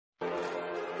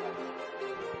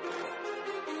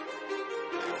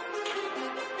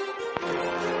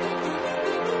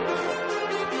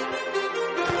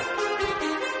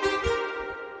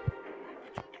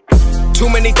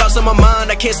many thoughts on my mind,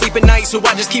 I can't sleep at night, so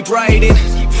I just keep writing.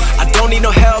 I don't need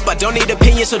no help, I don't need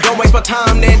opinions, so don't waste my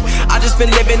time then. I just been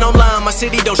living online, my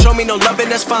city don't show me no love and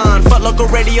that's fine. Fuck local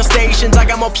radio stations, I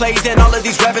got more plays than all of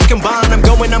these rappers combined. I'm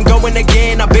going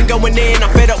again, I've been going in, I'm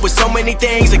fed up with so many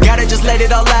things, I gotta just let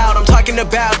it all out. I'm talking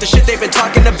about the shit they've been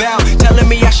talking about, telling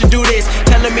me I should do this,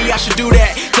 telling me I should do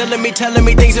that, telling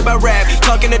me things about rap,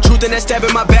 talking the truth and that stab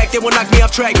in my back, they will knock me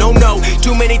off track. No,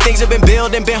 too many things have been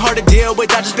building, been hard to deal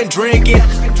with, I just been drinking.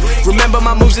 Remember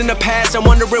my moves in the past, I'm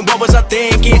wondering what was I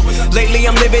thinking. Lately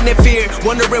I'm living in fear,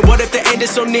 wondering what if the end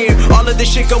is so near. All of this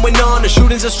shit going on, the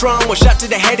shootings are strong, one shot to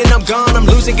the head and I'm gone. I'm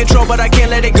losing control but I can't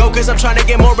let it go, cause I'm trying to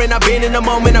get more. And I've been in the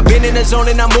moment, I've been in the zone,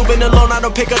 and I'm moving alone. I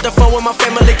don't pick up the phone when my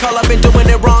family call, I've been doing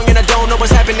it wrong and I don't know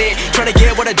what's happening. Trying to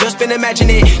get what I just been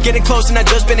imagining, getting close and I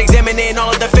just been examining all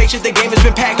of the fake shit the game has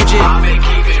been packaging. I've been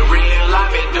keeping it real,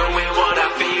 I've been doing what I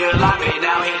feel. I've been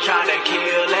out here trying to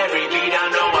kill every beat, I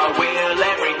know I will.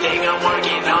 Everything I'm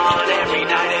working on, every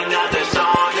night another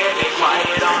song. They've been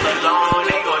quiet all along,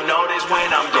 they gon' notice when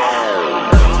I'm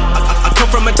gone. I come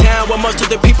from a town where most of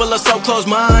the people are so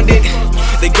close-minded.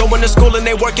 They going to school and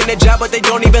they working a job but they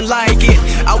don't even like it.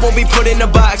 I won't be put in a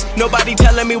box, nobody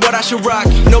telling me what I should rock,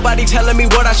 nobody telling me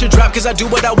what I should drop, cause I do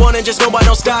what I want and just know I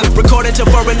don't stop. Recording till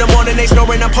 4 in the morning, they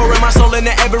snoring, I'm pouring my soul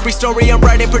into every story. I'm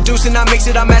writing, producing, I mix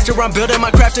it, I master, I'm building my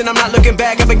craft and I'm not looking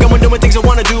back. I've been going doing things I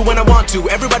wanna do when I want to.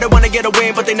 Everybody wanna get a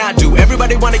win but they not do.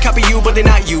 Everybody wanna copy you but they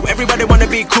not you. Everybody wanna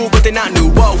be cool but they not new.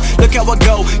 Whoa, look how I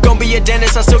go, gon' be a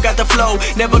dentist, I still got the flow.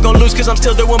 Never gon' lose cause I'm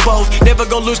still doing both. Never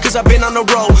gon' lose cause I've been on the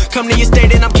road. Come to your state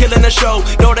and I'm killing the show.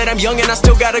 Know that I'm young and I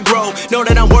still gotta grow. Know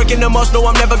that I'm working the most, know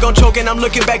I'm never gon' choke, and I'm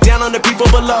looking back down on the people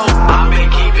below. I've been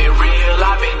keeping it real,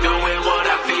 I've been doing what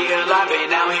I feel. I've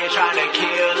been out here trying to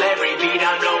kill every beat,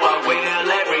 I know I will.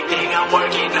 Everything I'm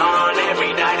working on,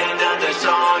 every night another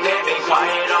song. They've been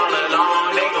quiet all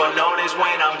along, they gon' notice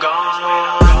when I'm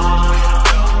gone.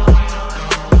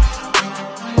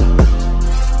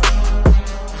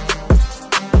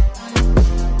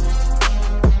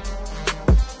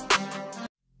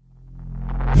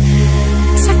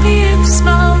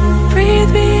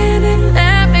 Breathe me in and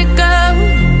let me go.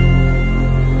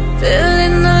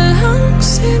 Filling the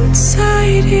lungs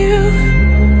inside you,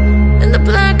 and the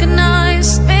blackened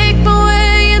eyes make my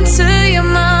way into your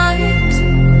mind.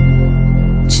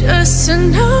 Just to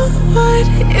know what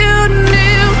you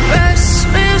knew.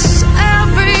 Restless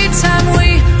every time we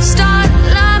start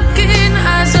locking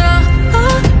eyes up.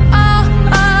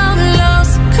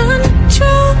 Lost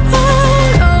control.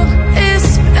 Oh,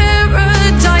 it's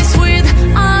paradise with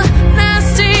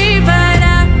honesty, but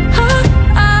I'm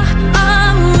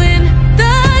in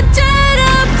the dead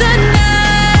of the night.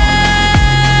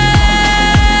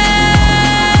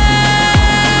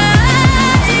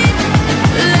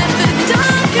 Let the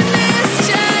darkness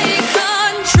take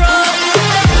control.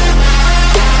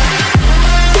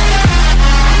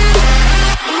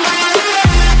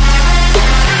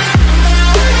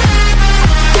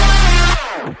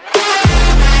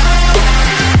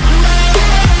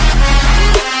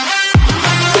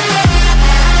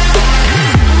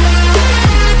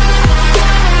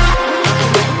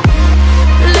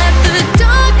 Let the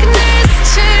darkness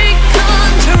take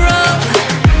control.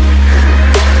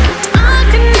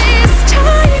 Darkness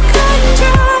take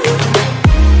control.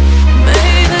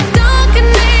 May the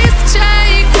darkness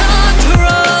take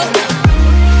control.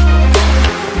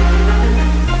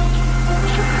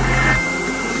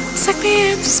 Take me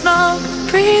in the smoke,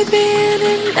 breathe me in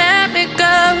and let me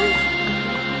go.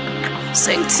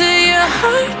 Sink to your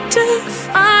heart to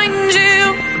find you.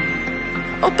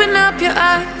 Open up your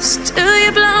eyes till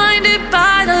you're blinded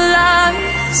by the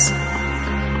lies,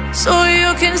 so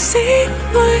you can see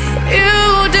what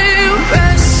you do.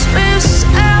 Restless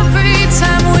every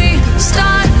time we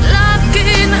start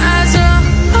locking eyes up.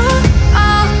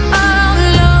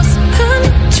 Lost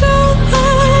control.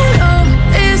 Oh,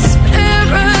 it's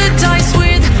paradise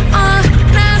with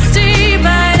honesty,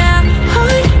 but I'm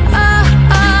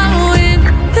in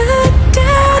the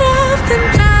dead of the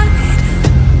night.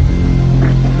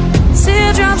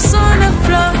 Teardrops on the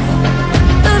floor,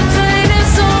 the pain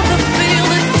is over. Feel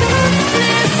the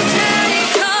darkness take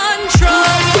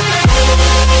control.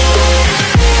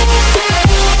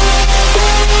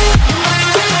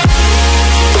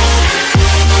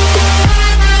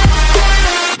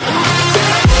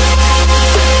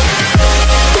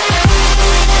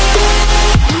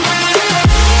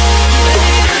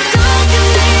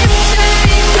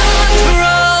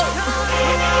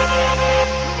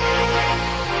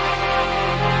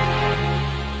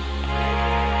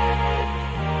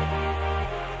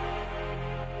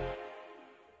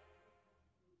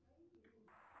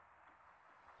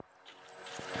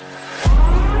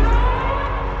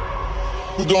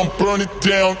 We gon' burn it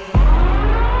down.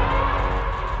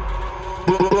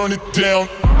 Burn it down.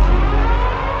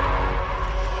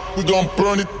 We gon'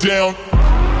 burn it down.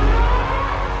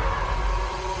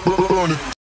 Burn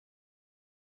it.